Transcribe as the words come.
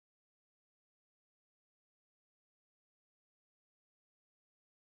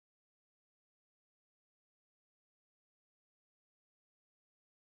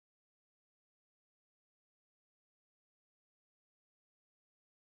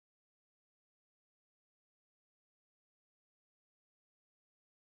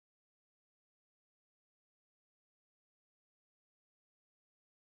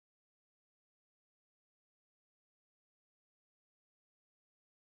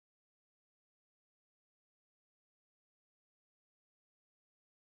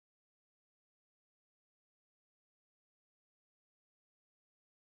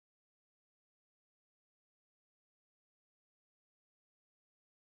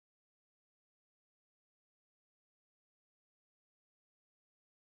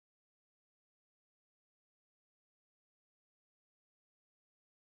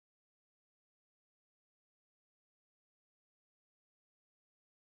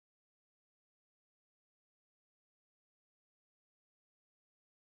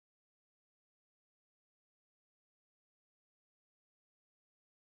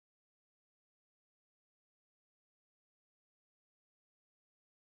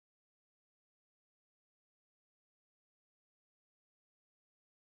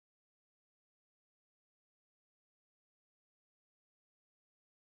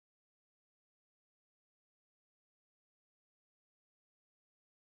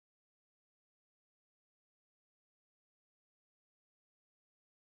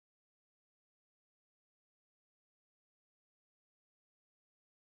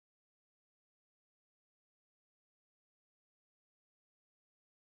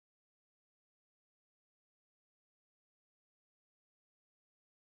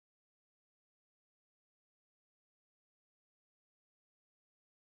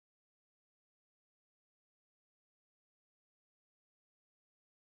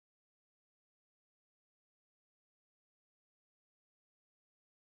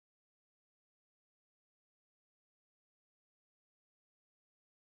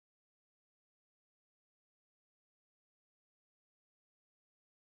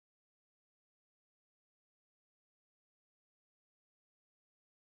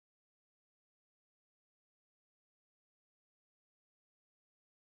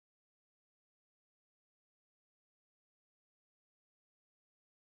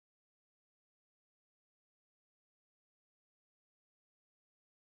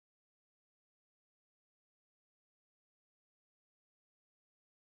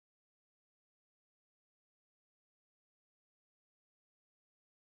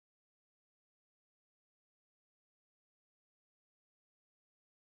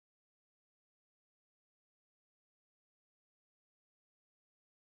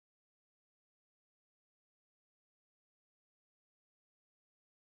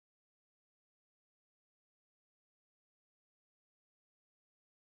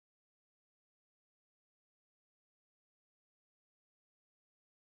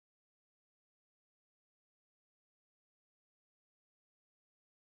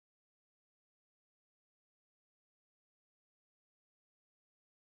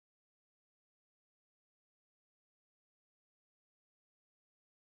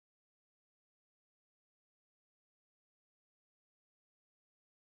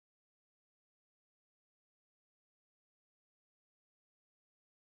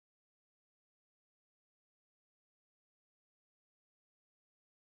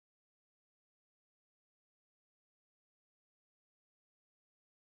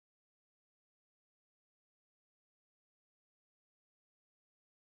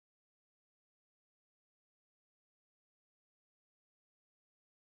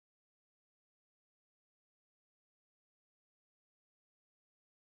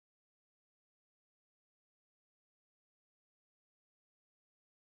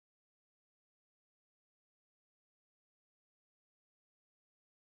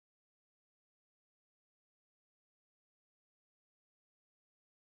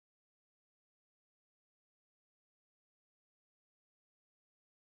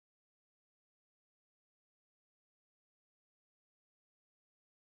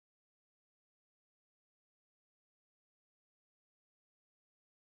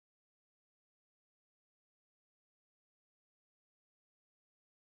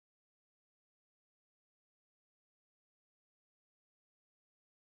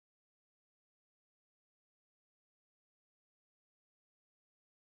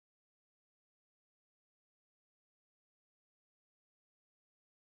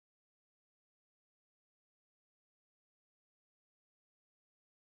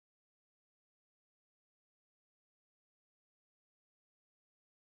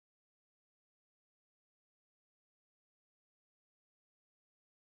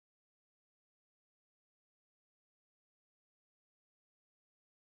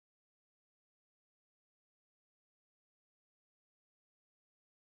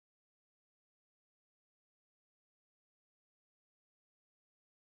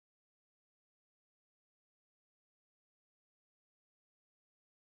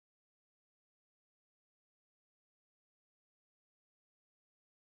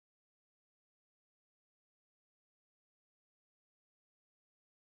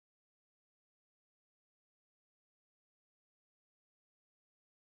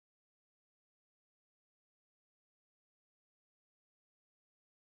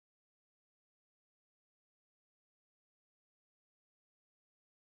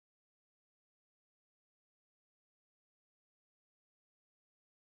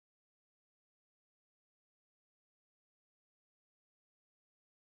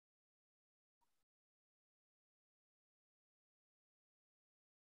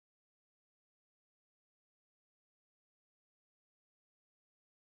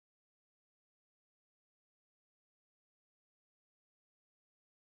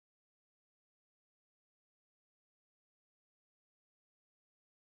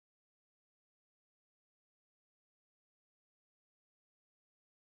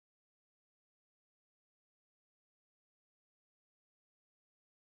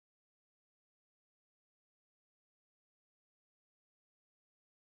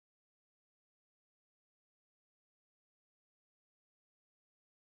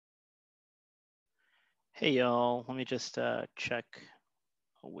Hey y'all, let me just check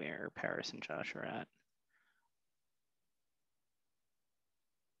where Paris and Josh are at.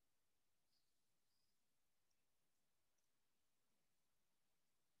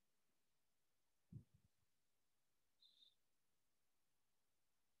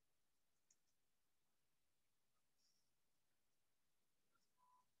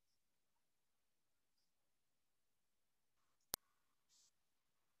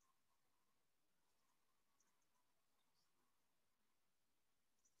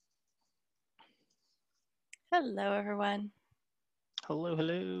 Hello, everyone. Hello,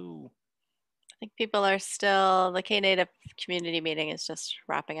 hello. I think people are still, the K-Native community meeting is just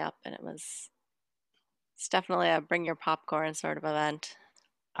wrapping up, and it's definitely a bring your popcorn sort of event.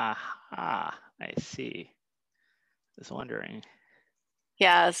 Aha, I see. I was wondering.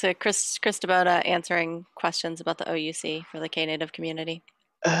 Yeah, so Chris Dabota answering questions about the OUC for the K-Native community.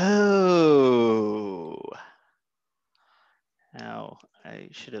 Oh. Now, I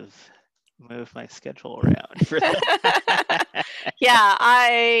should have moved my schedule around for that. Yeah,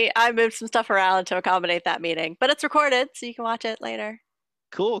 I moved some stuff around to accommodate that meeting, but it's recorded, so you can watch it later.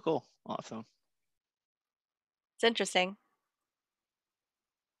 Cool. Awesome. It's interesting.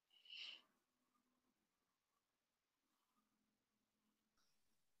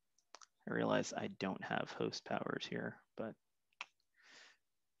 I realize I don't have host powers here, but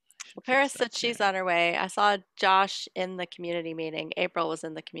Well, Paris said she's on her way. I saw Josh in the community meeting. April was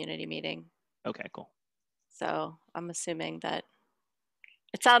in the community meeting. Okay, cool. So I'm assuming that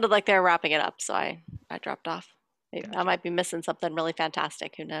it sounded like they were wrapping it up, so I dropped off. Maybe I Gotcha. might be missing something really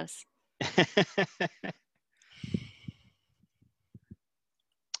fantastic. Who knows?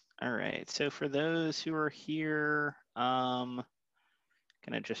 All right. So for those who are here, gonna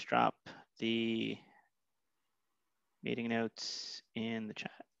just drop the meeting notes in the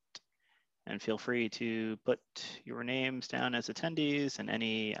chat, and feel free to put your names down as attendees and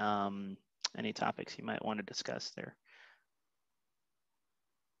any topics you might want to discuss there.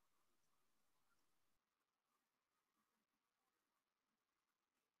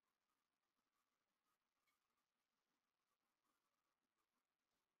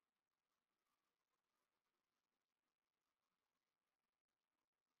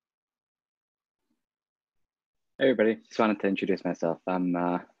 Hey everybody, just wanted to introduce myself. I'm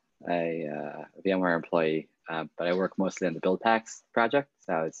a VMware employee, but I work mostly on the build packs project.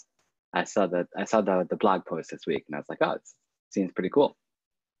 So I saw the blog post this week, and I was like, oh, it seems pretty cool.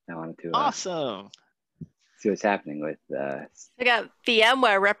 I wanted to Awesome. see what's happening with. We got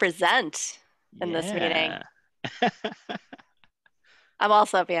VMware represent in this meeting. I'm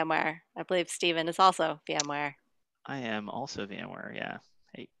also VMware. I believe Steven is also VMware. I am also VMware. Yeah.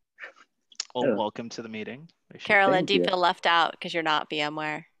 Hey. Well, Oh. welcome to the meeting. Carolyn, do you feel left out because you're not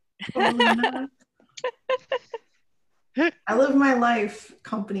VMware? Totally not. I live my life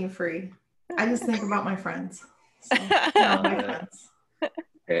company free. I just think about my friends. So, no, my friends.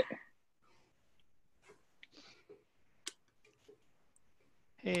 Great.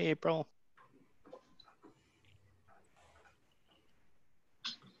 Hey, April.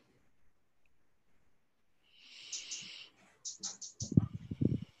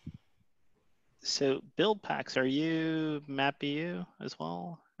 So build packs, are you MapBU as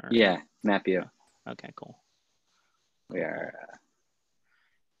well? Or? Yeah, MapBU. Okay, cool. We are.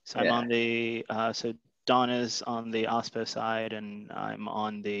 So I'm on the, so Don is on the OSPO side, and I'm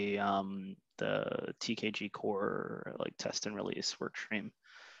on the TKG core, like test and release work stream.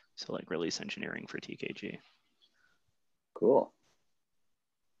 So like release engineering for TKG. Cool.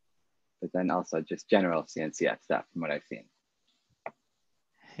 But then also just general CNCF stuff from what I've seen.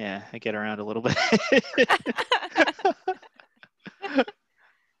 Yeah, I get around a little bit.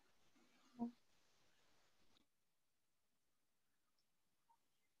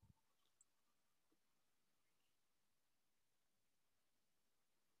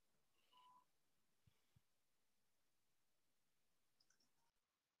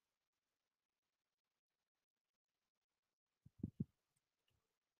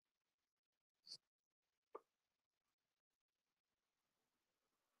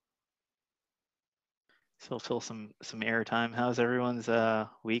 Still fill some air time. How's everyone's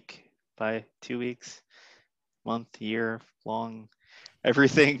week by 2 weeks, month, year, long,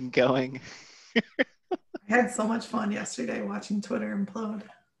 everything going? I had so much fun yesterday watching Twitter implode.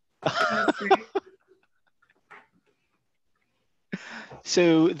 That was great.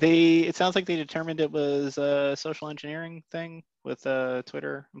 So it sounds like they determined it was a social engineering thing with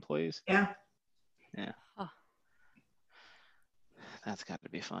Twitter employees. Yeah. Yeah. Huh. That's got to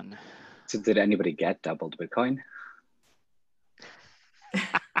be fun. So did anybody get doubled Bitcoin?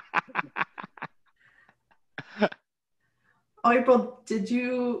 Oh, April,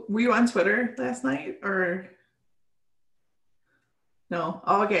 were you on Twitter last night or no?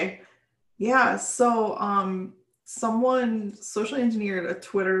 Oh, okay. Yeah, so someone socially engineered a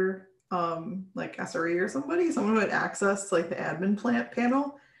Twitter like SRE or someone who had access to like the admin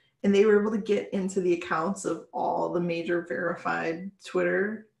panel, and they were able to get into the accounts of all the major verified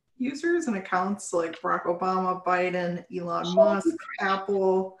Twitter users and accounts, so like Barack Obama, Biden, Elon Musk,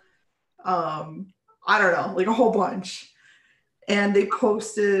 Apple, I don't know, like a whole bunch. And they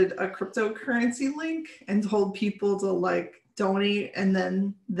posted a cryptocurrency link and told people to like donate, and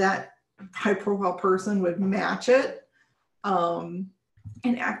then that high profile person would match it, and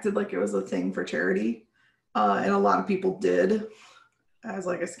acted like it was a thing for charity. And a lot of people did as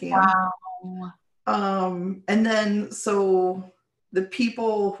like a scam. Wow. And then so the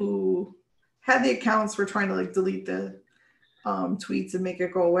people who had the accounts were trying to like delete the tweets and make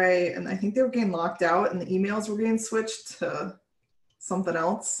it go away. And I think they were getting locked out and the emails were getting switched to something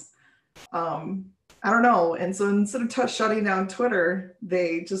else. I don't know. And so instead of shutting down Twitter,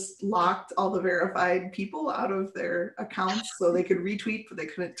 they just locked all the verified people out of their accounts so they could retweet, but they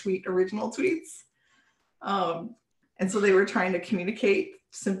couldn't tweet original tweets. And so they were trying to communicate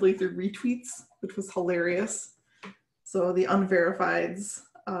simply through retweets, which was hilarious. So the unverifieds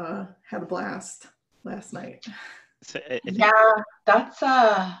had a blast last night. So Yeah, that's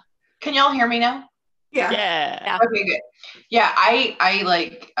can y'all hear me now? yeah. Okay, good. Yeah, I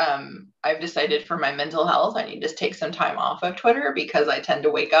like I've decided for my mental health I need to take some time off of Twitter because I tend to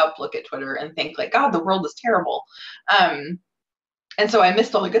wake up, look at Twitter and think like, God, the world is terrible. And so I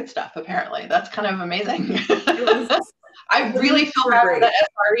missed all the good stuff apparently. That's kind of amazing. I really feel bad for the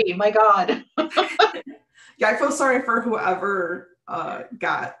SRE, my God. Yeah, I feel sorry for whoever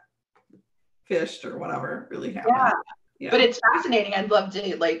got fished or whatever really happened. Yeah. But it's fascinating. I'd love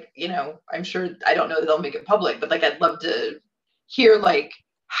to, like, you know, I'm sure, I don't know that they'll make it public, but like, I'd love to hear like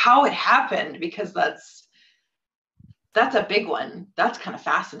how it happened because that's a big one. That's kind of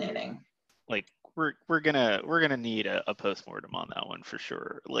fascinating. Like we're gonna need a postmortem on that one for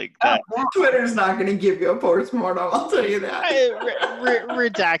sure. Like that. Oh, yeah. Twitter's not gonna give you a postmortem. I'll tell you that.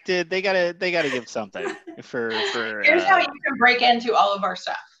 Redacted. They gotta give something for. Here's how you can break into all of our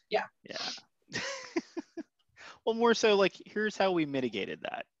stuff. Yeah. Yeah. Well, more so like here's how we mitigated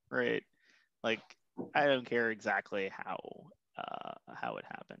that, right? Like I don't care exactly how it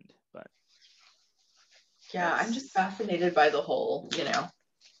happened, but yeah, I'm just fascinated by the whole, you know,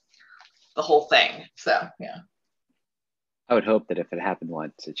 the whole thing. So yeah. I would hope that if it happened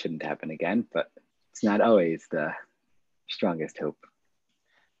once, it shouldn't happen again, but it's not always the strongest hope.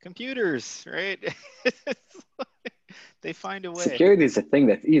 Computers, right? They find a way. Security is a thing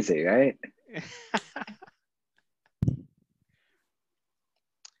that's easy, right?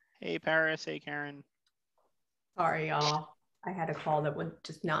 Hey, Paris. Hey, Karen. Sorry, y'all. I had a call that would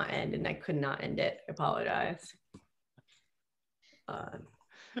just not end and I could not end it. I apologize.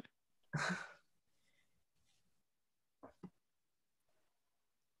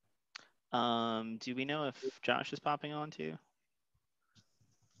 Do we know if Josh is popping on too?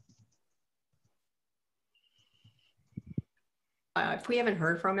 If we haven't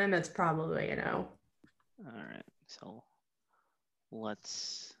heard from him, it's probably, you know. All right, so we'll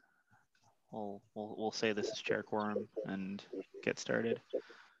say this is chair quorum and get started.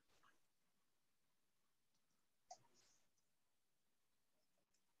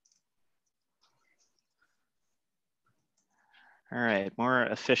 All right, more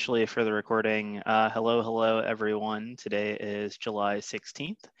officially for the recording. Hello, everyone. Today is July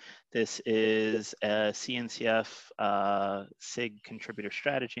 16th. This is a CNCF SIG contributor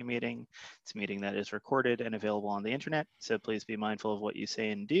strategy meeting. It's a meeting that is recorded and available on the internet, so please be mindful of what you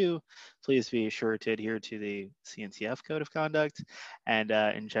say and do. Please be sure to adhere to the CNCF Code of Conduct, and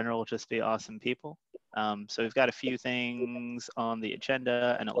in general, just be awesome people. So we've got a few things on the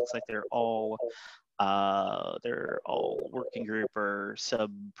agenda, and it looks like they're all working group or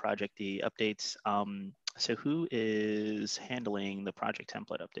sub-project-y updates. So who is handling the project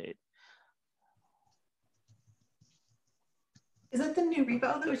template update? Is it the new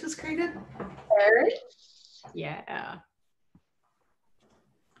repo that was just created? Yeah.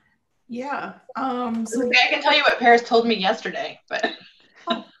 Yeah. So I can tell you what Paris told me yesterday, but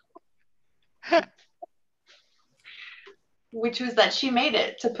which was that she made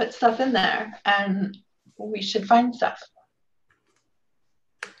it to put stuff in there and we should find stuff.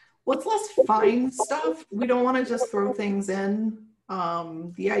 Let's find stuff. We don't want to just throw things in.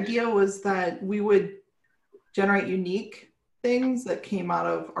 The idea was that we would generate unique things that came out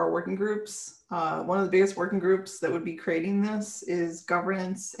of our working groups. One of the biggest working groups that would be creating this is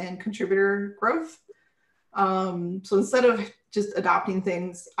governance and contributor growth. So instead of just adopting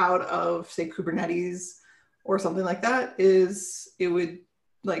things out of, say, Kubernetes or something like that,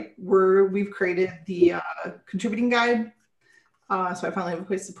 we've created the contributing guide. So I finally have a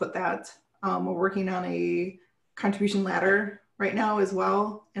place to put that. We're working on a contribution ladder right now as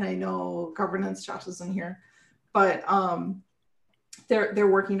well. And I know governance, Josh is in here, but they're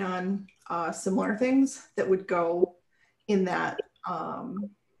working on similar things that would go in that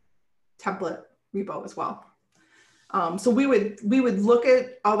template repo as well. So we would look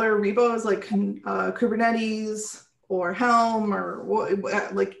at other repos like Kubernetes or Helm or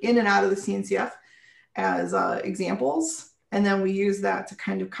like in and out of the CNCF as examples. And then we use that to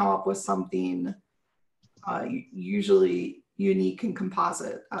kind of come up with something usually unique and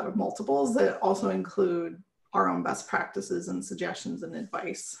composite out of multiples that also include our own best practices and suggestions and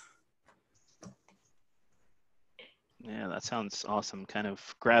advice. Yeah, that sounds awesome. Kind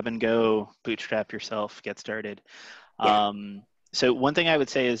of grab and go, bootstrap yourself, get started. Yeah. So one thing I would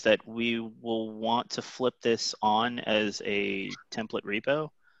say is that we will want to flip this on as a template repo.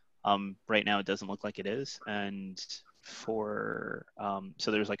 Right now it doesn't look like it is. And so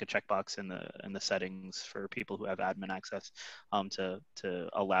there's like a checkbox in the settings for people who have admin access to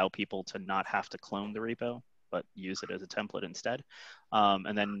allow people to not have to clone the repo, but use it as a template instead.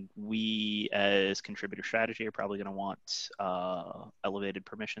 And then we as contributor strategy are probably gonna want elevated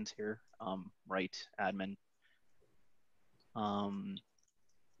permissions here, right, admin.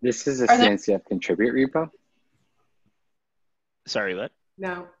 This is a CNCF contribute repo? Sorry, what?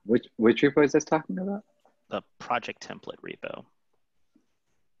 No. Which repo is this talking about? The project template repo.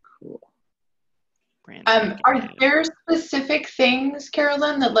 Cool. Are there specific things,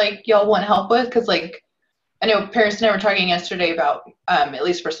 Carolyn, that like y'all want help with? Because like I know Paris and I were talking yesterday about at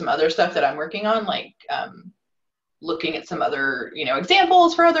least for some other stuff that I'm working on, like looking at some other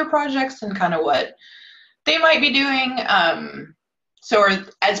examples for other projects and kind of what they might be doing. So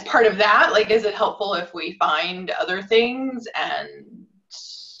as part of that, like, is it helpful if we find other things and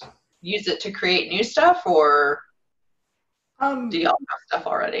use it to create new stuff, or do y'all have stuff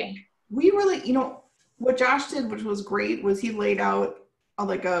already? We really, what Josh did, which was great, was he laid out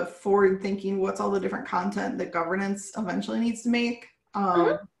like a forward thinking, what's all the different content that governance eventually needs to make.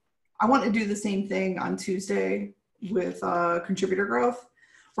 I want to do the same thing on Tuesday with contributor growth.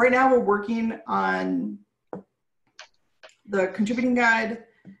 Right now we're working on the contributing guide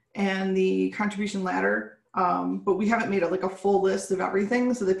and the contribution ladder, but we haven't made like a full list of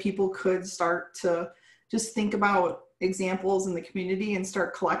everything so that people could start to just think about examples in the community and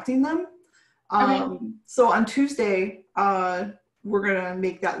start collecting them. So on Tuesday, we're gonna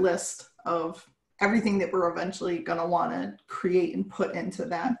make that list of everything that we're eventually gonna wanna create and put into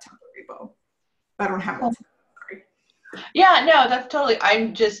that template repo. I don't have it. Yeah, no, that's totally.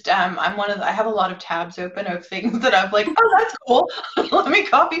 I'm just, I have a lot of tabs open of things that I'm like, oh, that's cool. Let me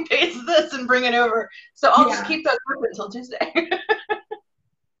copy paste this and bring it over. So I'll just keep those open until Tuesday.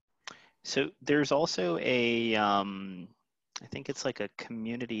 So there's also a, I think it's like a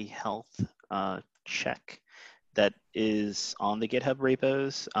community health check that is on the GitHub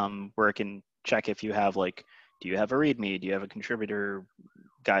repos, where it can check if you have like, do you have a README? Do you have a contributor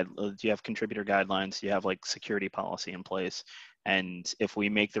guide? Do you have contributor guidelines? Do you have like security policy in place? And if we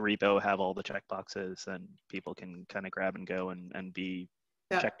make the repo have all the checkboxes, then people can kind of grab and go and be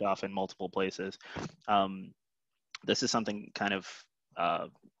checked off in multiple places. This is something kind of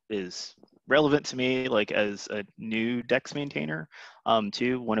is relevant to me, like as a new Dex maintainer,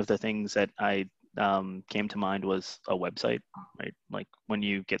 too. One of the things that I came to mind was a website, right? Like when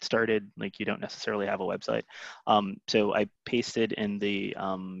you get started, like you don't necessarily have a website. So I pasted in the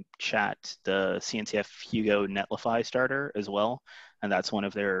chat the CNCF Hugo Netlify starter as well. And that's one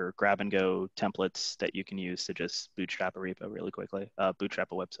of their grab and go templates that you can use to just bootstrap a repo really quickly,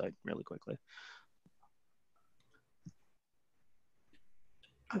 bootstrap a website really quickly.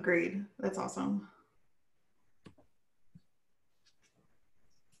 Agreed. That's awesome.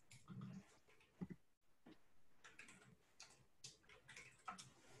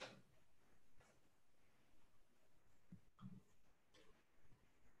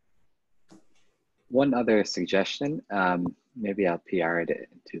 One other suggestion, maybe I'll PR it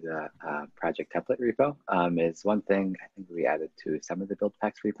into the project template repo, is one thing I think we added to some of the build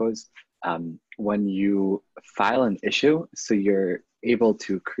packs repos. When you file an issue, so you're able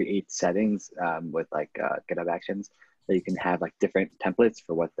to create settings with like GitHub Actions, that you can have like different templates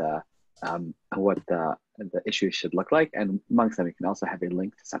for what the issue should look like, and amongst them you can also have a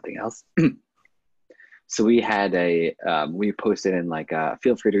link to something else. So we had we posted in like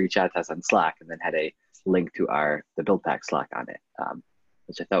feel free to reach out to us on Slack, and then had a link to the build pack Slack on it,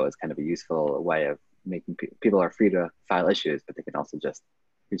 which I thought was kind of a useful way of making people are free to file issues, but they can also just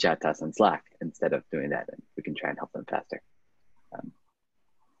reach out to us on Slack instead of doing that, and we can try and help them faster. I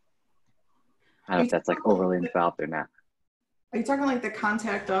don't know if that's like overly involved or not. Are you talking like the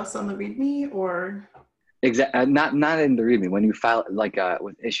contact us on the README or? Exactly. Not in the README. When you file like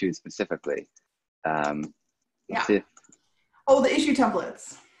with issues specifically. Yeah. See if, oh, the issue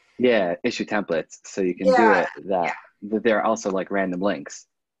templates. Yeah, issue templates. So you can do it that there are also like random links.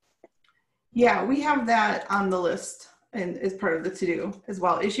 Yeah, we have that on the list and as part of the to-do as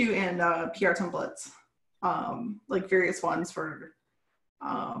well. Issue and PR templates, like various ones for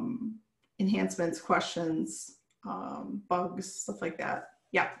enhancements, questions, bugs, stuff like that.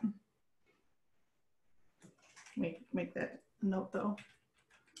 Yeah. Make that a note though.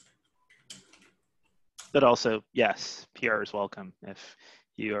 But also, yes, PR is welcome if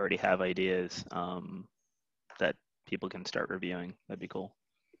you already have ideas that people can start reviewing. That'd be cool.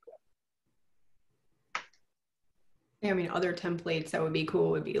 Yeah, I mean, other templates that would be cool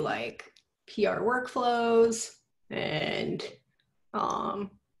would be like PR workflows and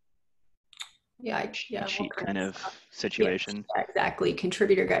cheat sheet kind of situation. Yeah, exactly.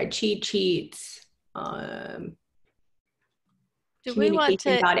 Contributor guide cheat sheets. Do we want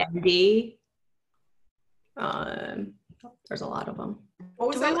to? Communication.md. There's a lot of them.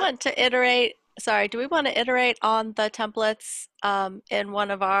 Do we want to iterate? Sorry, do we want to iterate on the templates in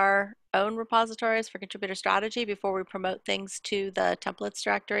one of our own repositories for contributor strategy before we promote things to the templates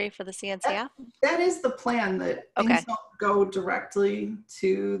directory for the CNCF? That is the plan, that things don't go directly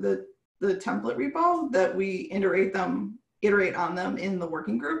to the template repo, that we iterate on them in the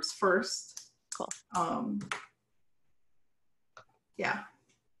working groups first. Cool. Yeah.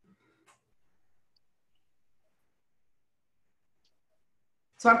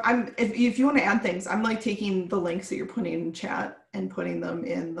 So if you want to add things, I'm like taking the links that you're putting in chat and putting them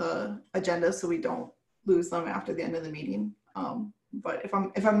in the agenda so we don't lose them after the end of the meeting. But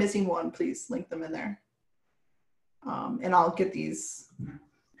if I'm missing one, please link them in there. And I'll get these,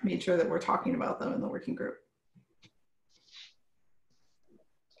 made sure that we're talking about them in the working group.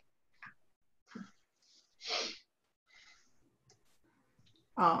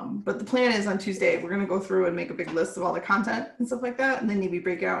 But the plan is on Tuesday, we're going to go through and make a big list of all the content and stuff like that. And then maybe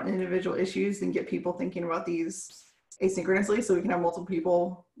break out individual issues and get people thinking about these asynchronously so we can have multiple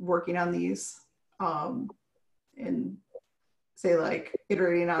people working on these and say like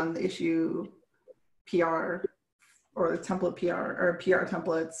iterating on the issue PR or the template PR or PR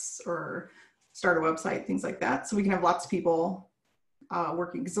templates or start a website, things like that. So we can have lots of people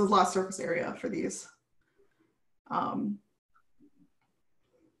working because there's a lot of surface area for these.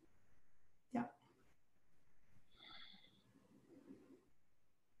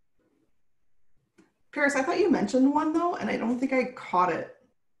 Paris, I thought you mentioned one though, and I don't think I caught it.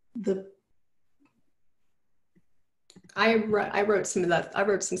 I wrote some of that. I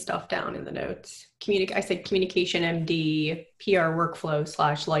wrote some stuff down in the notes. I said communication MD, PR workflow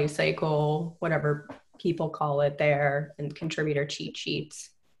 / lifecycle, whatever people call it there, and contributor cheat sheets,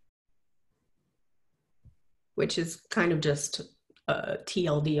 which is kind of just a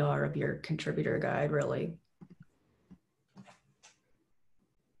TLDR of your contributor guide, really.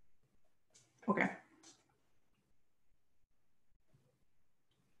 Okay.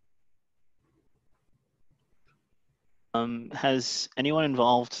 Has anyone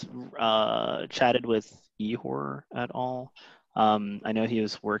involved chatted with Ehor at all? I know he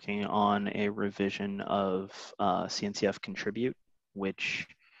was working on a revision of CNCF Contribute, which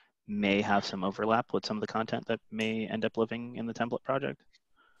may have some overlap with some of the content that may end up living in the template project.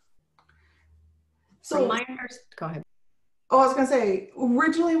 So go ahead. Oh, I was gonna say,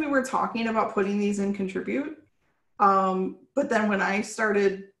 originally we were talking about putting these in Contribute, but then when I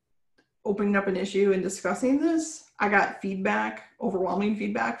started opening up an issue and discussing this, I got feedback, overwhelming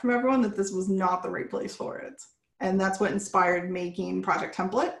feedback from everyone that this was not the right place for it. And that's what inspired making Project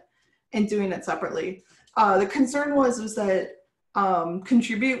Template and doing it separately. The concern was that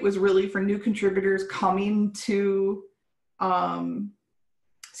Contribute was really for new contributors coming to CNCF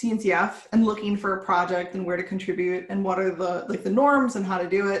and looking for a project and where to contribute and what are the norms and how to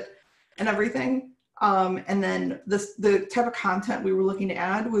do it and everything. And then the type of content we were looking to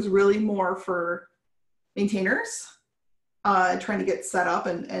add was really more for maintainers trying to get set up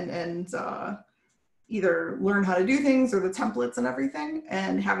and either learn how to do things or the templates and everything,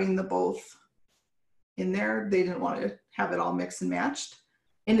 and having the both in there. They didn't want to have it all mixed and matched.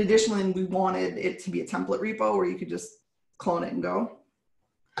 And additionally, we wanted it to be a template repo where you could just clone it and go.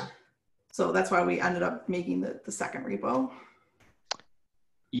 So that's why we ended up making the second repo.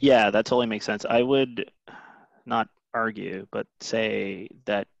 Yeah, that totally makes sense. I would not argue, but say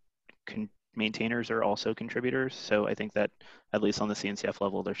that maintainers are also contributors. So I think that at least on the CNCF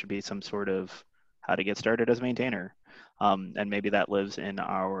level, there should be some sort of how to get started as a maintainer. And maybe that lives in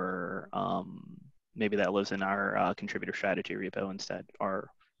our contributor strategy repo instead. Or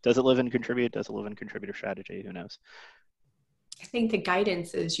does it live in contribute? Does it live in contributor strategy? Who knows? I think the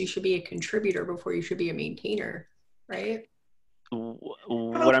guidance is you should be a contributor before you should be a maintainer, right?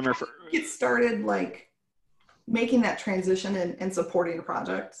 What I'm referring get started like making that transition and supporting a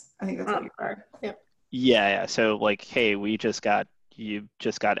project. I think that's what you are. Yep. Yeah. So like, hey, you just got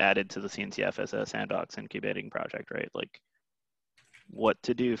added to the CNCF as a sandbox incubating project, right? Like, what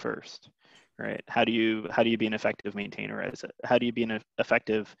to do first, right? How do you be an effective maintainer how do you be an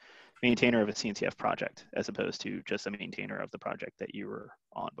effective maintainer of a CNCF project as opposed to just a maintainer of the project that you were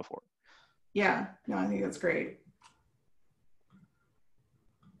on before? Yeah, no, I think that's great.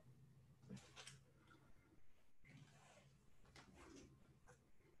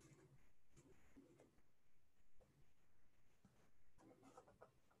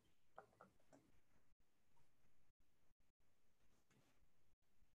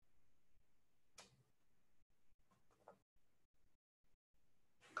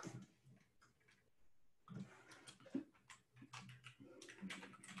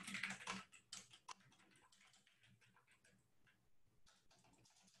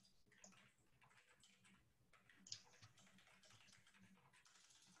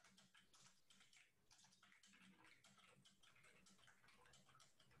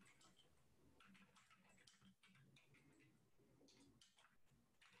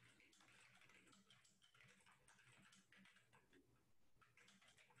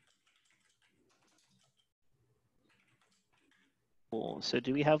 Cool. So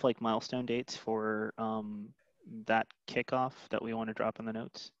do we have like milestone dates for that kickoff that we want to drop in the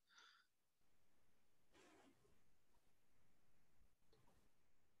notes?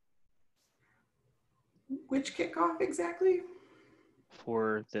 Which kickoff exactly?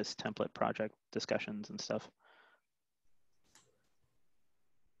 For this template project discussions and stuff.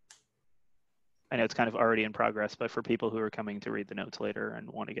 I know it's kind of already in progress, but for people who are coming to read the notes later and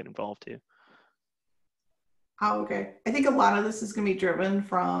want to get involved too. Oh, okay. I think a lot of this is going to be driven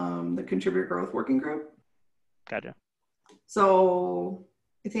from the Contributor Growth Working Group. Gotcha. So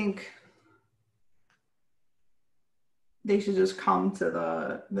I think they should just come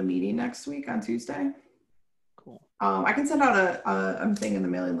to the meeting next week on Tuesday. Cool. I can send out a thing in the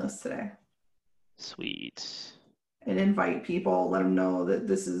mailing list today. Sweet. And invite people, let them know that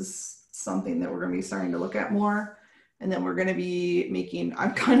this is something that we're going to be starting to look at more. And then we're going to be making,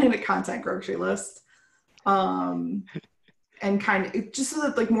 I'm kind of a content grocery list. And kind of just so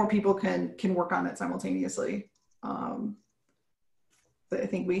that like more people can work on it simultaneously. But I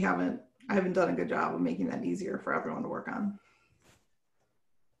think I haven't done a good job of making that easier for everyone to work on.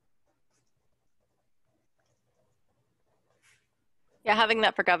 Yeah, having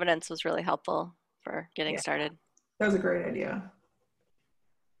that for governance was really helpful for getting started. That was a great idea.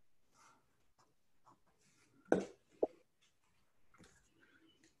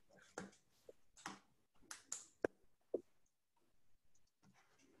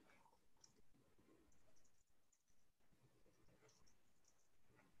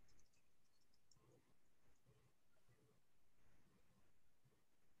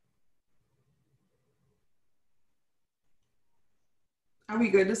 Are we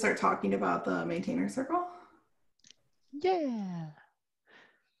good to start talking about the maintainer circle? Yeah.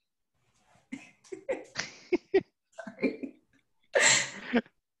 Sorry.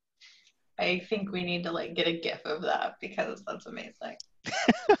 I think we need to like get a GIF of that because that's amazing.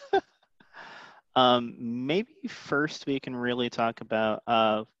 Maybe first we can really talk about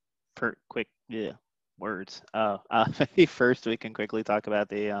for quick words. Maybe first we can quickly talk about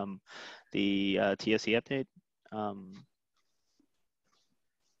the TSC update.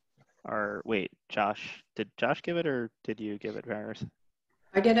 Or wait, Josh, did Josh give it or did you give it, Paris?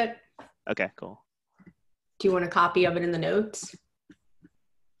 I did it. Okay, cool. Do you want a copy of it in the notes?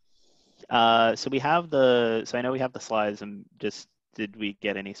 So I know we have the slides, and just did we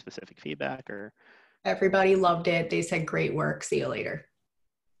get any specific feedback or? Everybody loved it. They said, great work. See you later.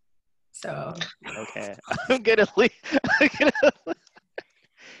 So. Okay. I'm gonna leave.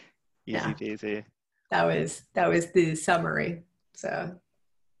 Easy peasy. That was the summary. So.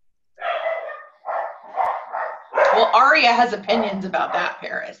 Well, Aria has opinions about that,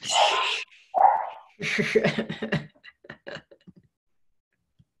 Paris.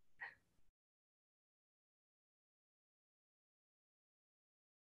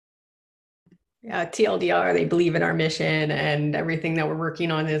 Yeah, TLDR, they believe in our mission and everything that we're working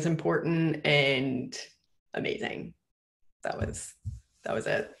on is important and amazing. That was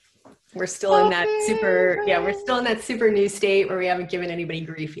it. We're still in that super, yeah, we're still in that super new state where we haven't given anybody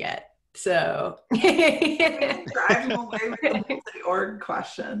grief yet. So drive them away with the multi-org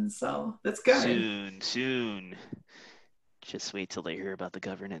question. So that's good. Soon. Just wait till they hear about the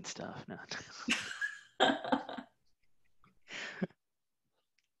governance stuff. No.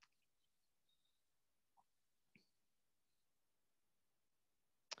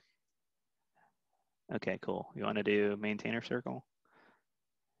 Okay, cool. You want to do maintainer circle?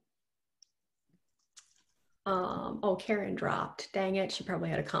 Oh, Karen dropped. Dang it. She probably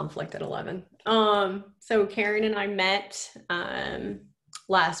had a conflict at 11. So Karen and I met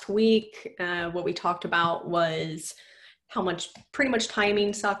last week. What we talked about was how pretty much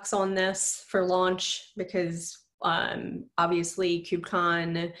timing sucks on this for launch because obviously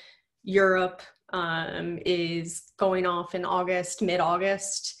KubeCon Europe is going off in August,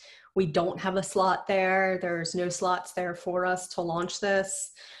 mid-August. We don't have a slot there. There's no slots there for us to launch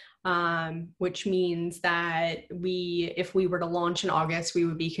this. Which means that if we were to launch in August, we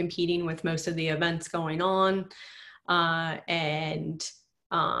would be competing with most of the events going on, and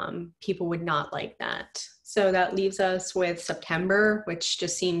people would not like that. So that leaves us with September, which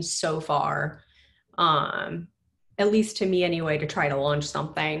just seems so far, at least to me anyway, to try to launch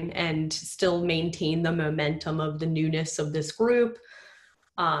something and still maintain the momentum of the newness of this group.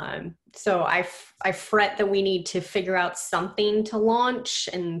 So I fret that we need to figure out something to launch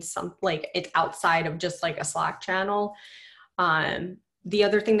and it's outside of just like a Slack channel. The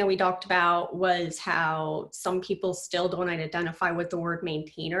other thing that we talked about was how some people still don't identify with the word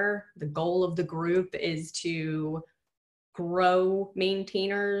maintainer. The goal of the group is to grow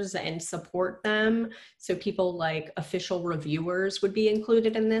maintainers and support them. So people like official reviewers would be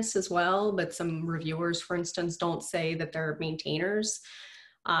included in this as well. But some reviewers, for instance, don't say that they're maintainers.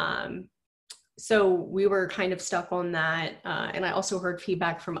 So we were kind of stuck on that. And I also heard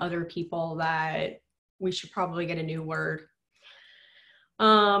feedback from other people that we should probably get a new word.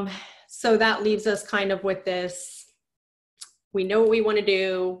 So that leaves us kind of with this. We know what we want to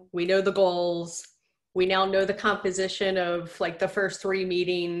do. We know the goals. We now know the composition of like the first 3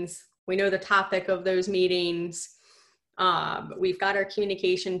 meetings. We know the topic of those meetings. We've got our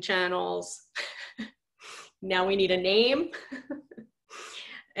communication channels. Now we need a name.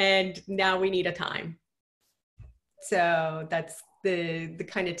 And now we need a time. So that's the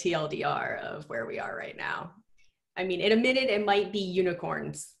kind of TLDR of where we are right now. I mean, in a minute, it might be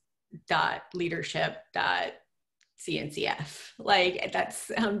unicorns.leadership.cncf. Like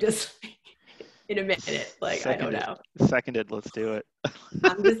I'm just in a minute, like, Seconded. I don't know. Seconded, let's do it.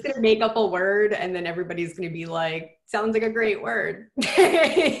 I'm just going to make up a word and then everybody's going to be like, sounds like a great word.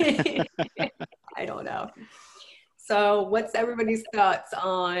 I don't know. So what's everybody's thoughts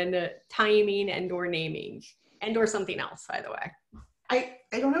on timing and/or naming and/or something else, by the way? I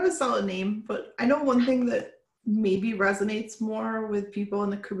don't have a solid name, but I know one thing that maybe resonates more with people in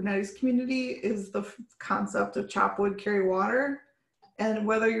the Kubernetes community is the concept of chop wood, carry water. And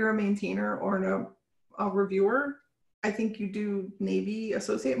whether you're a maintainer or a reviewer, I think you do maybe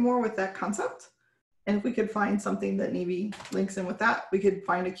associate more with that concept. And if we could find something that maybe links in with that, we could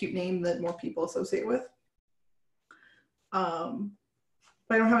find a cute name that more people associate with.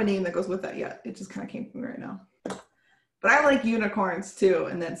 But I don't have a name that goes with that yet. It just kind of came to me right now. But I like unicorns too,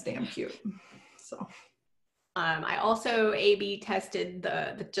 and that's damn cute. So. I also A/B tested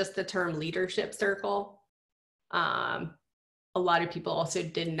just the term leadership circle. A lot of people also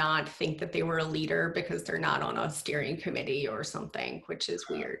did not think that they were a leader because they're not on a steering committee or something, which is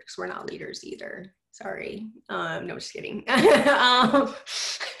weird because we're not leaders either. Sorry. No, just kidding.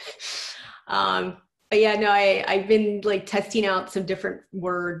 But yeah, no, I've been like testing out some different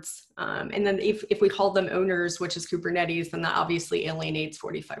words. And then if we call them owners, which is Kubernetes, then that obviously alienates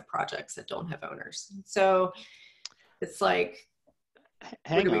 45 projects that don't have owners. So it's like,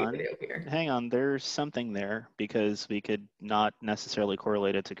 hang on, there's something there because we could not necessarily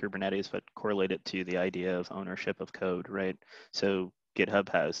correlate it to Kubernetes, but correlate it to the idea of ownership of code, right? So GitHub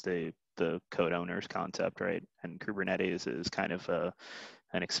has the code owners concept, right? And Kubernetes is kind of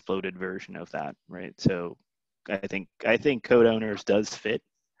an exploded version of that, right? So I think code owners does fit.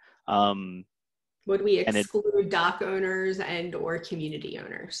 Would we exclude doc owners and or community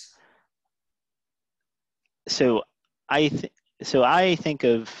owners? So when I think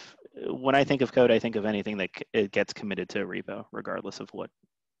of code, I think of anything that it gets committed to a repo, regardless of what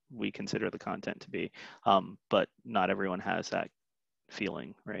we consider the content to be. But not everyone has that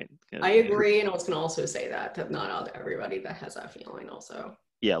feeling, right? I agree, and I was going to also say that not everybody that has that feeling also.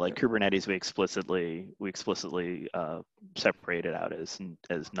 Yeah, like Kubernetes, we explicitly separate it out as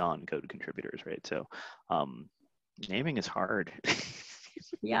non-code contributors, right? So naming is hard.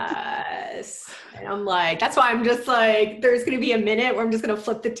 Yes. And I'm like, that's why I'm just like, there's going to be a minute where I'm just going to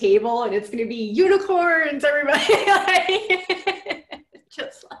flip the table and it's going to be unicorns, everybody.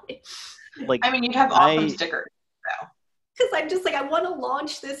 Just Like, I mean, you'd have awesome stickers. because I'm just like, I want to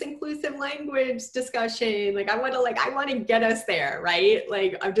launch this inclusive language discussion. Like, I want to get us there, right?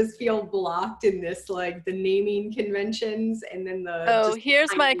 Like, I just feel blocked in this, like the naming conventions and then the.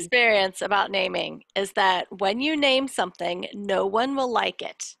 Here's my experience about naming is that when you name something, no one will like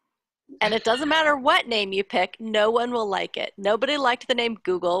it. And it doesn't matter what name you pick, no one will like it. Nobody liked the name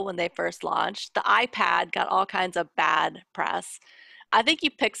Google when they first launched. The iPad got all kinds of bad press. I think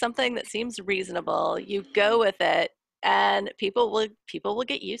you pick something that seems reasonable, you go with it, and people will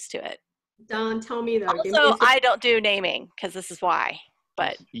get used to it. Don, tell me though. Also, I don't do naming because this is why.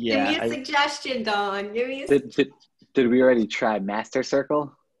 But give me a suggestion, Don. Give me Did we already try Master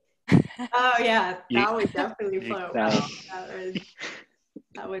Circle? Oh yeah, that would definitely float well.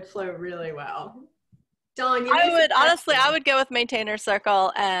 That would flow really well. Don, I would go with maintainer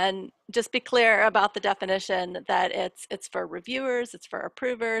circle and just be clear about the definition that it's for reviewers, it's for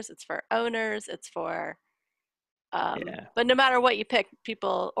approvers, it's for owners, it's for but no matter what you pick,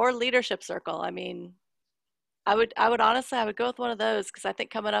 people or leadership circle. I mean, I would honestly go with one of those because I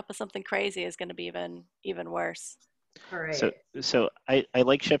think coming up with something crazy is going to be even worse. All right. So I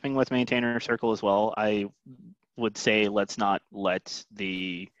like shipping with maintainer circle as well. I would say let's not let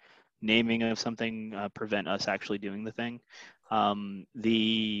the naming of something prevent us actually doing the thing.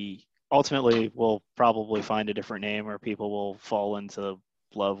 Ultimately we'll probably find a different name or people will fall into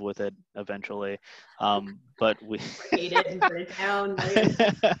love with it eventually. But we hate it and put it down.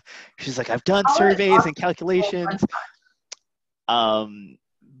 She's like, I've done surveys and calculations.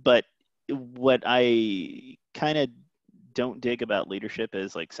 But what I kind of don't dig about leadership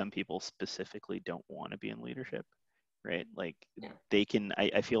is like some people specifically don't want to be in leadership, right? Like they can,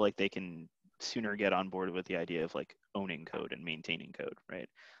 I feel like they can sooner get on board with the idea of like owning code and maintaining code, right?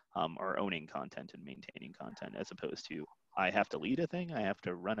 Or owning content and maintaining content, as opposed to I have to lead a thing, I have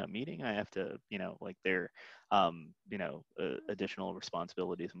to run a meeting, I have to, like there, additional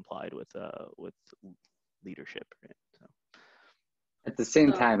responsibilities implied with leadership, right? So. At the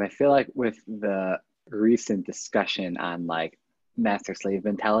same time, I feel like with the recent discussion on like master slave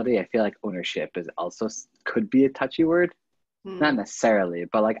mentality, I feel like ownership is also could be a touchy word. Not necessarily,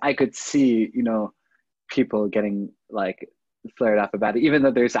 but like I could see, people getting like flared up about it, even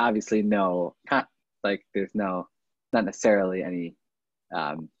though there's obviously not necessarily any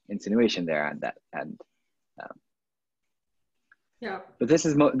insinuation there on that. And but this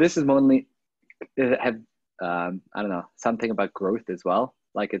is mostly have I don't know, something about growth as well.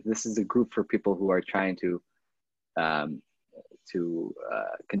 Like this is a group for people who are trying to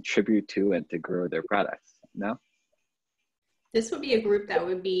contribute to and to grow their products. No? This would be a group that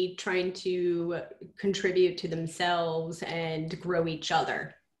would be trying to contribute to themselves and grow each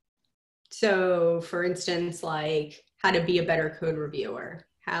other. So for instance, like how to be a better code reviewer,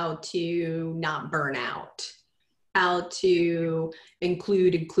 how to not burn out, how to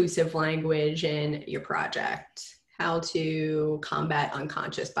include inclusive language in your project, how to combat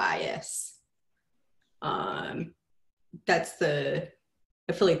unconscious bias. I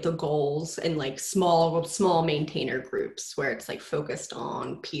feel like the goals in like small maintainer groups where it's like focused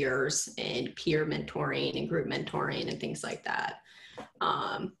on peers and peer mentoring and group mentoring and things like that.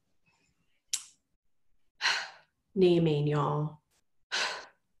 Naming, y'all.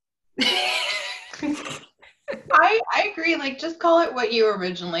 I agree. Like, just call it what you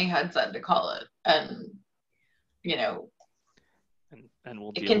originally had said to call it, and and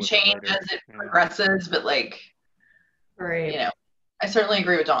we'll it can change as it progresses. But like, right. I certainly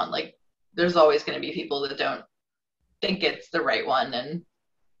agree with Dawn. Like, there's always going to be people that don't think it's the right one, and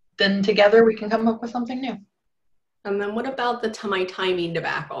then together we can come up with something new. And then what about my timing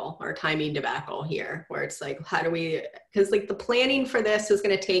debacle here, where it's like, how do we, because like the planning for this is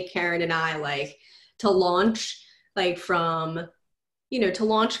going to take Karen and I like to launch like from, to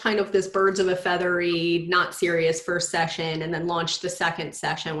launch kind of this birds of a feathery, not serious first session, and then launch the second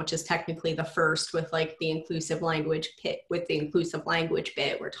session, which is technically the first with like the inclusive language bit.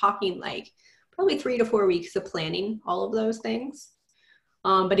 We're talking like probably 3 to 4 weeks of planning all of those things.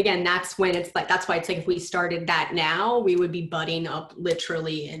 But again, that's why it's like if we started that now, we would be butting up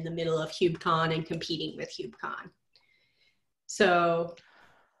literally in the middle of HubeCon and competing with HubeCon. So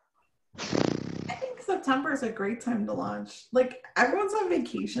I think September is a great time to launch. Like everyone's on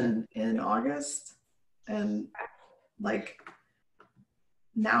vacation in August, and like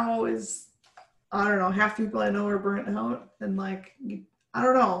now is, I don't know, half people I know are burnt out, and like I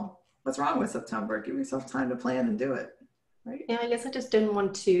don't know what's wrong with September. Give yourself time to plan and do it. right? Yeah, I guess I just didn't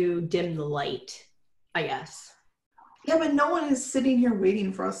want to dim the light, I guess. Yeah, but no one is sitting here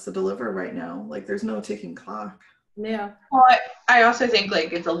waiting for us to deliver right now. Like, there's no ticking clock. Yeah. Well, I also think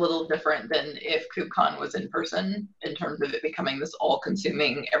like it's a little different than if KubeCon was in person in terms of it becoming this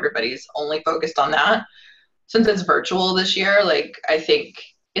all-consuming, everybody's only focused on that. Since it's virtual this year, like I think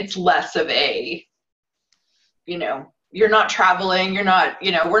it's less of a, you know, you're not traveling, you're not,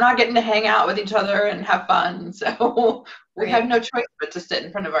 you know, we're not getting to hang out with each other and have fun. So we have no choice but to sit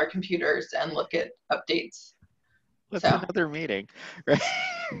in front of our computers and look at updates. It's So. another meeting, right?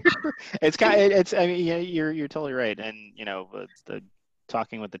 It's I mean, yeah, you're totally right. And you know, the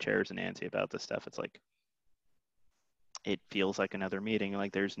talking with the chairs and Nancy about this stuff, it's like it feels like another meeting.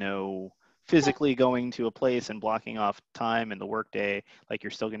 Like there's no physically going to a place and blocking off time in the workday. Like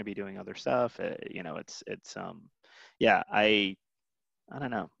you're still going to be doing other stuff. You know, it's yeah. I don't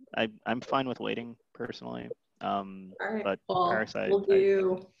know. I'm fine with waiting personally. All right. But Well, Parasite,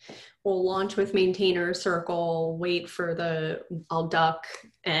 we'll launch with Maintainer Circle, wait for I'll duck,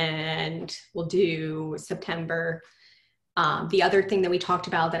 and we'll do September. The other thing that we talked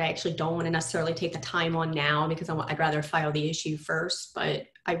about that I actually don't want to necessarily take the time on now because I'd rather file the issue first, but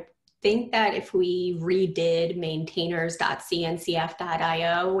I think that if we redid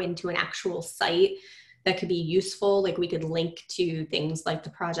maintainers.cncf.io into an actual site, that could be useful. Like we could link to things like the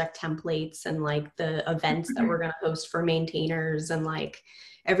project templates and like the events that we're going to host for maintainers and like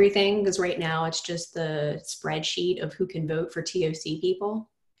everything. Because right now it's just the spreadsheet of who can vote for TOC people.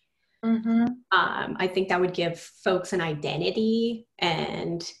 Mm-hmm. I think that would give folks an identity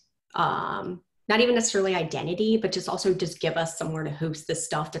and not even necessarily identity, but just give us somewhere to host this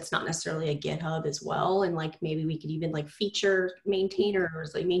stuff that's not necessarily a GitHub as well. And like maybe we could even like feature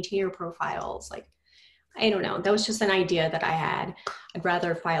maintainers, like maintainer profiles, like I don't know. That was just an idea that I had. I'd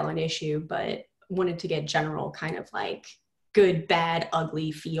rather file an issue, but wanted to get general kind of like good, bad,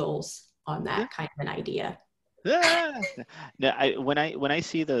 ugly feels on that kind of an idea. No, when I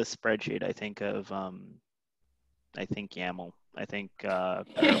see the spreadsheet, I think of I think YAML. I think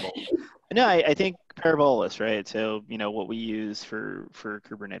Parabol. No, I think Parabolus, right? So you know what we use for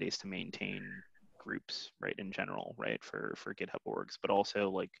Kubernetes to maintain groups, right? In general, right? For GitHub orgs, but also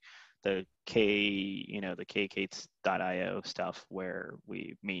like the the kkates.io stuff where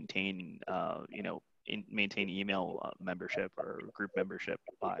we maintain maintain email membership or group membership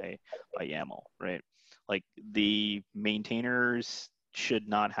by YAML, right? Like the maintainers should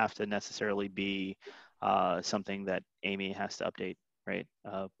not have to necessarily be something that Amy has to update, right?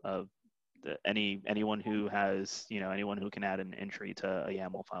 Anyone who has, anyone who can add an entry to a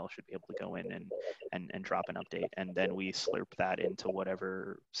YAML file should be able to go in and drop an update, and then we slurp that into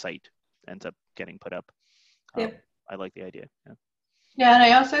whatever site ends up getting put up. Yep. I like the idea. Yeah, and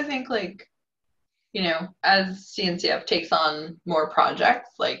I also think like, as CNCF takes on more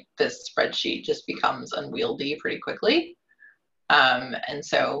projects, like this spreadsheet just becomes unwieldy pretty quickly. And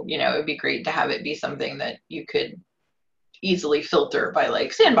so, it would be great to have it be something that you could easily filter by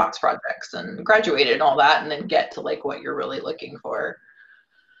like sandbox projects and graduated and all that, and then get to like what you're really looking for.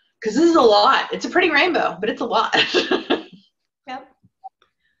 Because this is a lot. It's a pretty rainbow, but it's a lot. Yep.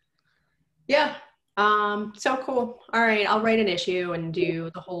 Yeah. So cool. All right, I'll write an issue and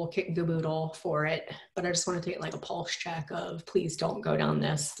do the whole kick the boodle for it. But I just want to take like a pulse check of please don't go down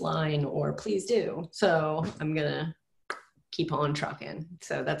this line or please do. So I'm gonna keep on trucking.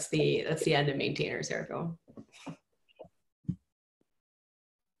 So that's the end of Maintainer Circle.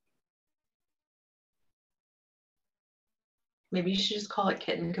 Maybe you should just call it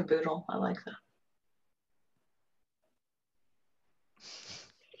Kitten Caboodle. I like that.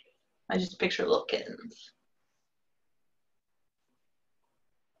 I just picture little kittens.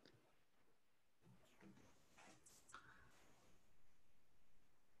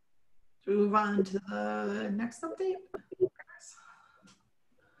 Should we move on to the next update?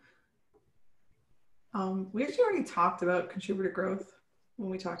 We actually already talked about contributor growth when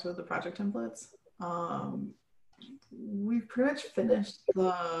we talked about the project templates. We've pretty much finished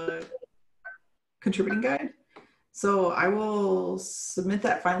the contributing guide. So I will submit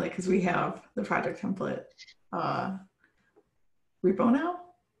that finally because we have the project template repo now.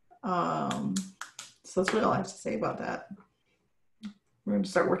 So that's really all I have to say about that. We're going to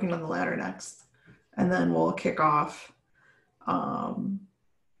start working on the ladder next, and then we'll kick off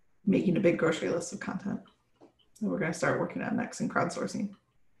making a big grocery list of content that we're going to start working on next in crowdsourcing.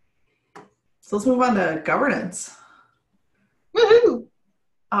 So let's move on to governance. Woohoo!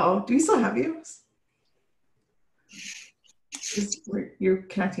 Oh, do you still have views? You're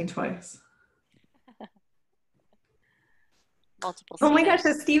connecting twice. multiple Oh my gosh,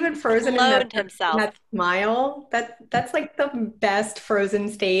 Stevens. is Steven frozen in Cloned himself. that smile? That's like the best frozen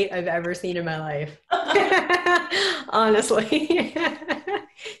state I've ever seen in my life. Honestly.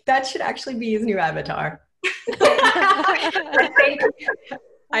 That should actually be his new avatar.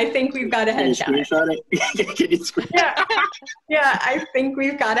 I think we've got a headshot. Yeah, I think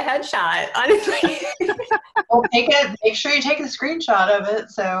we've got a headshot, honestly. Well, make sure you take a screenshot of it.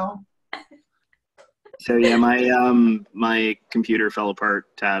 So yeah, my computer fell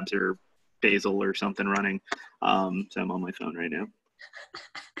apart. Tabs or Basil or something running. So I'm on my phone right now.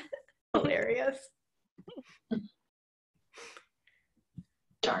 Hilarious.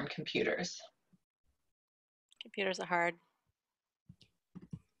 darn computers. Computers are hard.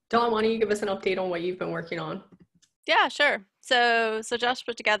 Dawn, why don't you give us an update on what you've been working on? Yeah, sure. So Josh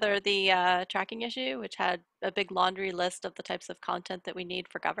put together the tracking issue, which had a big laundry list of the types of content that we need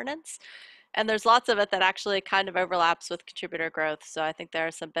for governance. And there's lots of it that actually kind of overlaps with contributor growth. So I think there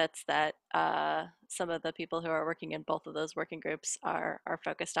are some bits that some of the people who are working in both of those working groups are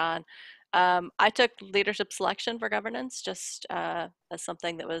focused on. I took leadership selection for governance just as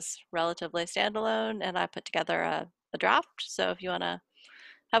something that was relatively standalone, and I put together a draft. So if you want to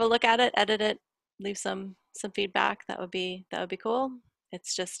have a look at it, edit it, leave some feedback, that would be cool.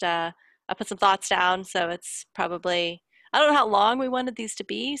 It's just I put some thoughts down, so it's probably, I don't know how long we wanted these to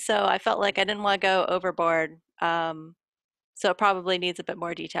be, so I felt like I didn't want to go overboard. So it probably needs a bit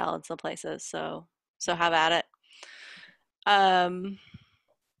more detail in some places. So have at it. Yeah,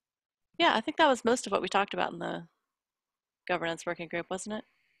 I think that was most of what we talked about in the governance working group, wasn't it?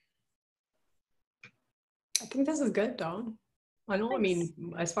 I think this is good, Dawn. I Thanks. mean,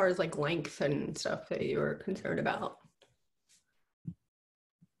 as far as like length and stuff that you were concerned about.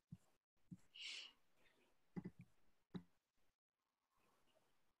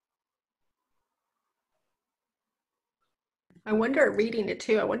 I wonder, reading it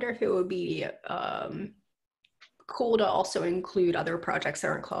too, I wonder if it would be cool to also include other projects that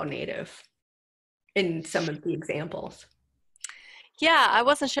aren't cloud native in some of the examples. Yeah, I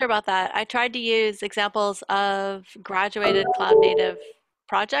wasn't sure about that. I tried to use examples of graduated cloud native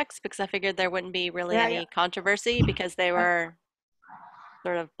projects because I figured there wouldn't be really any controversy because they were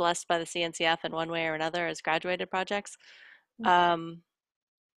sort of blessed by the CNCF in one way or another as graduated projects. But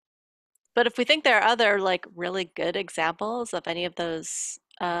if we think there are other like really good examples of any of those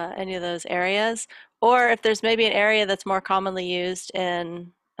areas, or if there's maybe an area that's more commonly used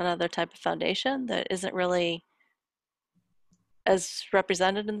in another type of foundation that isn't really as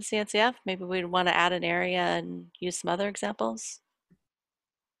represented in the CNCF, maybe we'd want to add an area and use some other examples.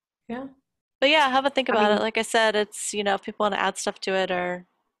 Yeah. But yeah, have a think about it. Like I said, it's, if people want to add stuff to it or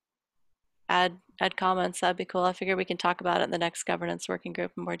add comments, that'd be cool. I figure we can talk about it in the next governance working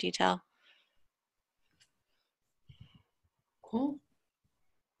group in more detail. Cool.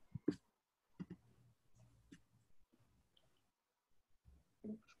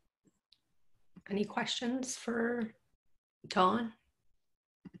 Any questions for Dawn?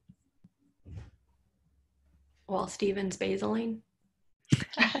 While Steven's basiling?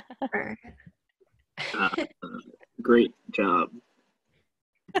 Great job.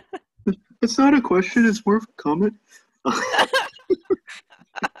 It's not a question, it's more of a comment.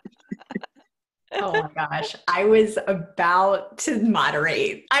 Oh my gosh, I was about to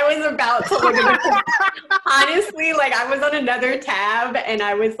moderate. I was about to look at the honestly, like I was on another tab and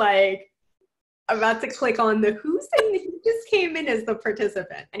I was like about to click on the who's saying he just came in as the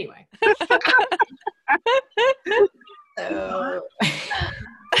participant. Anyway. So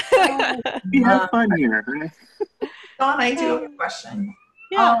We have fun here. Dawn, I do have a question.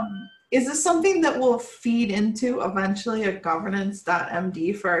 Yeah. Is this something that will feed into eventually a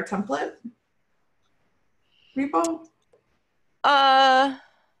governance.md for our template repo?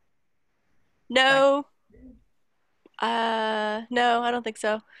 No. No, I don't think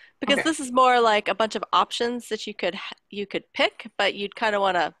so. Because Okay. this is more like a bunch of options that you could pick, but you'd kind of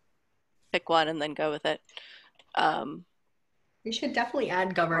want to pick one and then go with it. We should definitely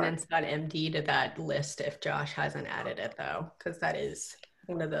add governance.md to that list if Josh hasn't added it though, because that is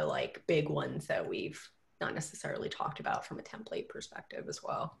one of the like big ones that we've not necessarily talked about from a template perspective as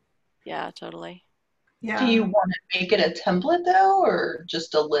well. Yeah, totally. Yeah. Do you want to make it a template though, or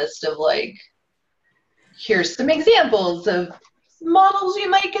just a list of like, here's some examples of models you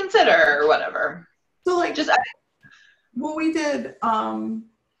might consider or whatever? So like what we did,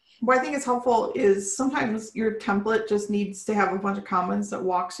 what I think is helpful is sometimes your template just needs to have a bunch of comments that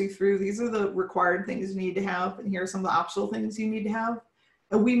walks you through. These are the required things you need to have, and here are some of the optional things you need to have.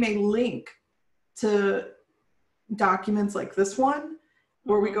 And we may link to documents like this one,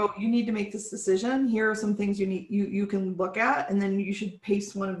 where we go, you need to make this decision. Here are some things you can look at, and then you should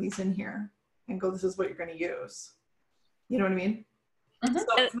paste one of these in here and go, this is what you're going to use. You know what I mean? Mhm. So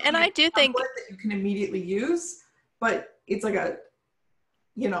it's not And like I a do think template that you can immediately use, but it's like a,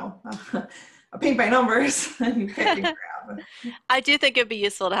 you know, a paint by numbers and you can grab. I do think it'd be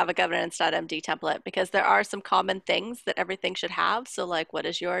useful to have a governance.md template because there are some common things that everything should have. So like, what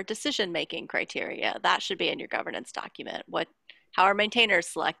is your decision-making criteria? That should be in your governance document. How are maintainers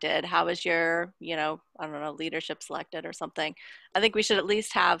selected? How is your, I don't know, leadership selected or something? I think we should at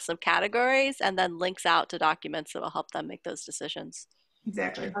least have some categories and then links out to documents that will help them make those decisions.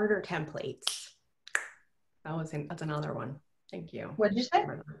 Exactly. Charter templates. That's another one. Thank you. What did you say?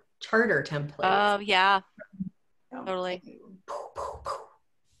 Charter templates. Oh, yeah, Yeah. totally.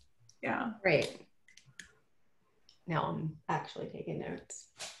 Yeah. Great. Now I'm actually taking notes.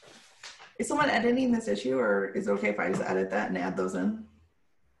 Is someone editing this issue, or is it okay if I just edit that and add those in?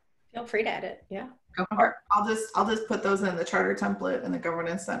 Feel free to edit. Yeah. Go for it. I'll just put those in the charter template and the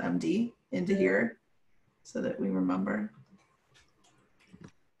governance.md into here so that we remember.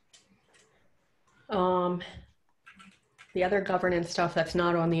 The other governance stuff that's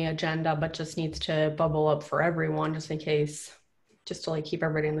not on the agenda but just needs to bubble up for everyone just in case, just to like keep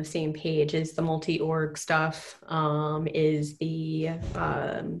everybody on the same page, is the multi-org stuff, is the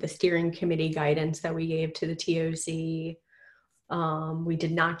steering committee guidance that we gave to the TOC. We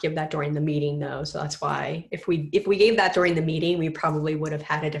did not give that during the meeting though, so that's why if we gave that during the meeting, we probably would have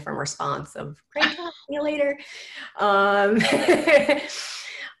had a different response of great job, see you later.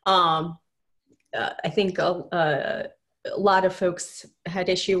 I think a lot of folks had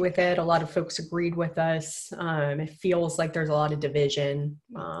issue with it. A lot of folks agreed with us. It feels like there's a lot of division.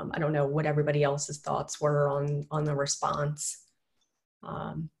 I don't know what everybody else's thoughts were on the response,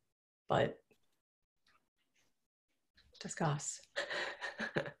 but discuss.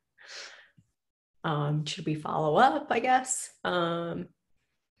 Should we follow up, I guess? I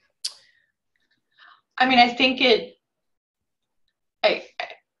mean, I think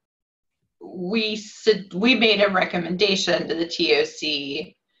we made a recommendation to the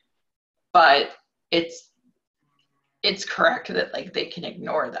TOC, but it's correct that like they can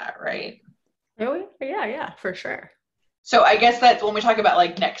ignore that, right? Oh, yeah, for sure. So I guess that when we talk about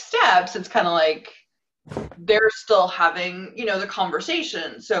like next steps, it's kind of like they're still having, the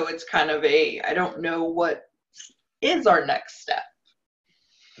conversation. So it's kind of I don't know what is our next step.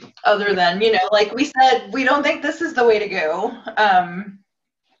 Other than, like we said, we don't think this is the way to go.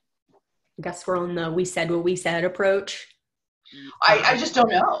 I guess we're on the we said what we said approach. I just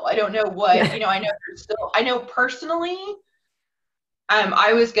don't know. I don't know what, I know personally,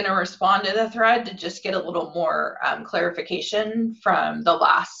 I was going to respond to the thread to just get a little more clarification from the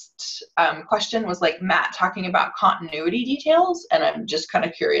last question was like Matt talking about continuity details. And I'm just kind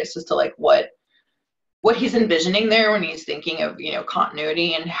of curious as to like what he's envisioning there when he's thinking of,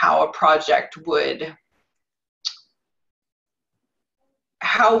 continuity and how a project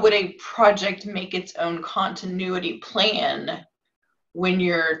how would a project make its own continuity plan when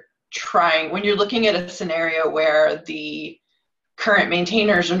you're looking at a scenario where the current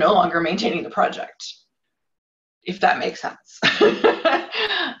maintainers are no longer maintaining the project, if that makes sense.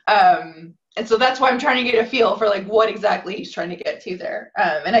 And so that's why I'm trying to get a feel for like what exactly he's trying to get to there.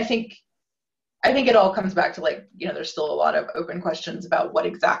 And I think it all comes back to like, there's still a lot of open questions about what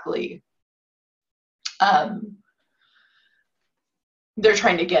exactly they're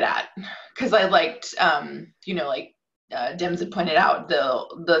trying to get at. Because I liked, Dims had pointed out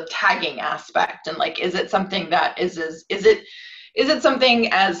the tagging aspect and like, is it something that is it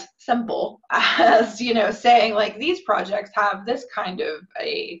something as simple as, saying like these projects have this kind of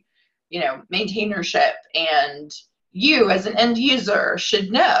a, maintainership, and you as an end user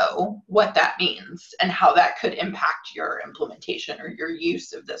should know what that means and how that could impact your implementation or your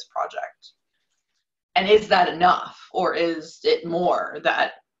use of this project. And is that enough, or is it more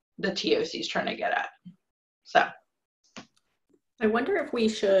that the TOC is trying to get at? So I wonder if we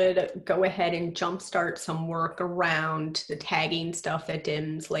should go ahead and jumpstart some work around the tagging stuff that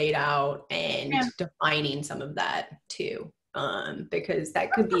Dims laid out and defining some of that too, because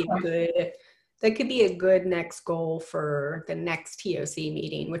that could be a good next goal for the next TOC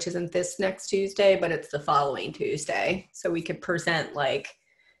meeting, which isn't this next Tuesday, but it's the following Tuesday. So we could present like,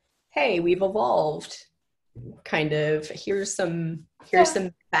 hey, we've evolved. Kind of here's some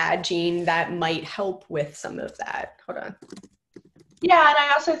badging that might help with some of that. Hold on. Yeah, and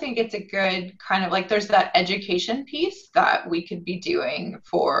I also think it's a good kind of like there's that education piece that we could be doing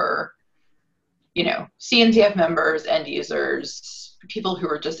for, CNCF members, end users, people who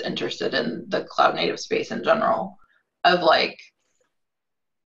are just interested in the cloud native space in general, of like,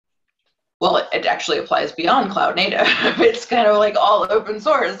 well, it actually applies beyond cloud native. It's kind of like all open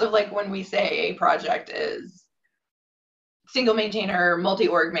source of like when we say a project is single maintainer,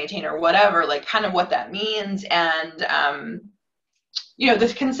 multi-org maintainer, whatever, like kind of what that means. And, you know,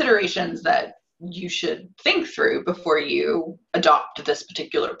 the considerations that you should think through before you adopt this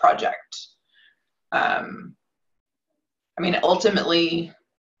particular project. I mean, ultimately,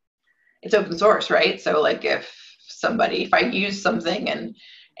 it's open source, right? So like if I use something and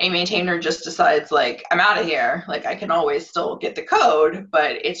a maintainer just decides like, I'm out of here, like I can always still get the code,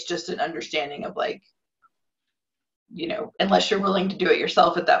 but it's just an understanding of like, you know, unless you're willing to do it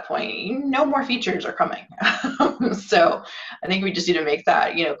yourself at that point, no more features are coming. So I think we just need to make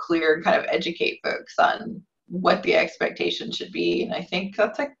that, you know, clear and kind of educate folks on what the expectation should be. And I think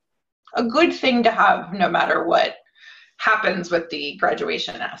that's a good thing to have no matter what happens with the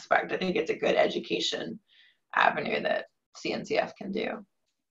graduation aspect. I think it's a good education avenue that CNCF can do.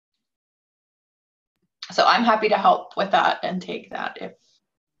 So I'm happy to help with that and take that if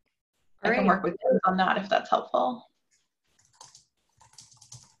I can work with you on that if that's helpful.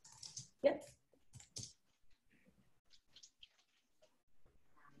 Yep.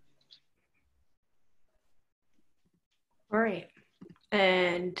 All right.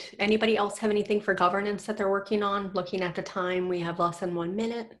 And anybody else have anything for governance that they're working on? Looking at the time, we have less than 1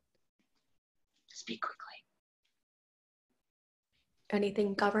 minute. Speak quickly.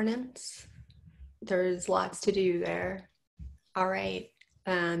 Anything governance? There's lots to do there. All right.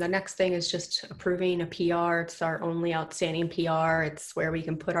 And the next thing is just approving a PR. It's our only outstanding PR. It's where we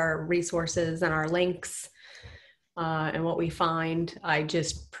can put our resources and our links and what we find. I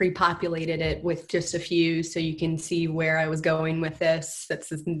just pre-populated it with just a few so you can see where I was going with this.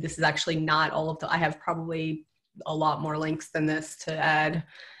 This is actually not all of the, I have probably a lot more links than this to add.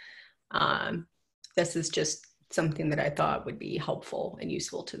 This is just something that I thought would be helpful and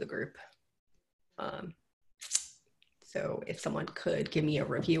useful to the group. So if someone could give me a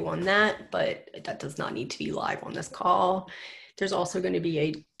review on that, but that does not need to be live on this call. There's also going to be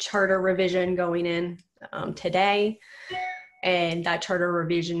a charter revision going in today. And that charter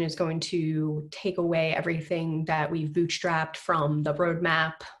revision is going to take away everything that we've bootstrapped from the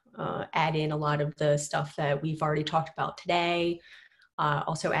roadmap, add in a lot of the stuff that we've already talked about today.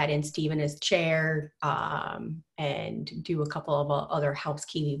 Also add in Stephen as chair and do a couple of other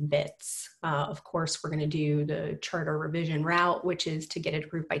housekeeping bits. Of course, we're going to do the charter revision route, which is to get it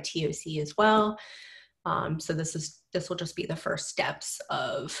approved by TOC as well. So this will just be the first steps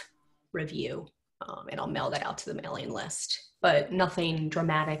of review, and I'll mail that out to the mailing list. But nothing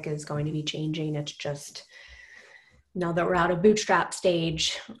dramatic is going to be changing. It's just now that we're out of bootstrap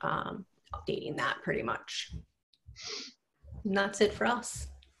stage, updating that pretty much. And that's it for us.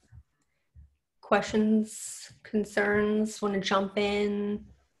 Questions, concerns, want to jump in?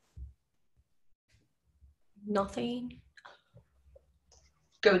 Nothing?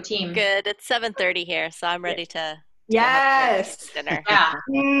 Go team. Good. It's 7:30 here, so I'm ready to Yes. dinner. Yeah.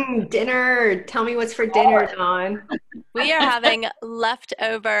 Dinner. Tell me what's for dinner, Dawn. We are having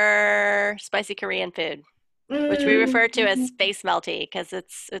leftover spicy Korean food, which we refer to as space melty because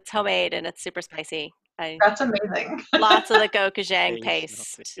it's homemade and it's super spicy. That's amazing. Lots of the gochujang Space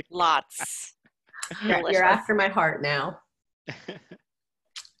paste. melty. Lots. You're after my heart now.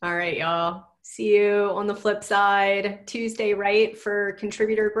 All right, y'all. See you on the flip side Tuesday, right, for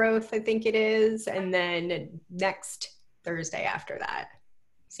contributor growth, I think it is. And then next Thursday after that.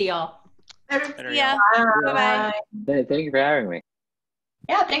 See y'all. Yeah. Bye-bye. Thank you for having me.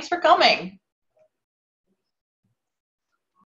 Yeah, thanks for coming.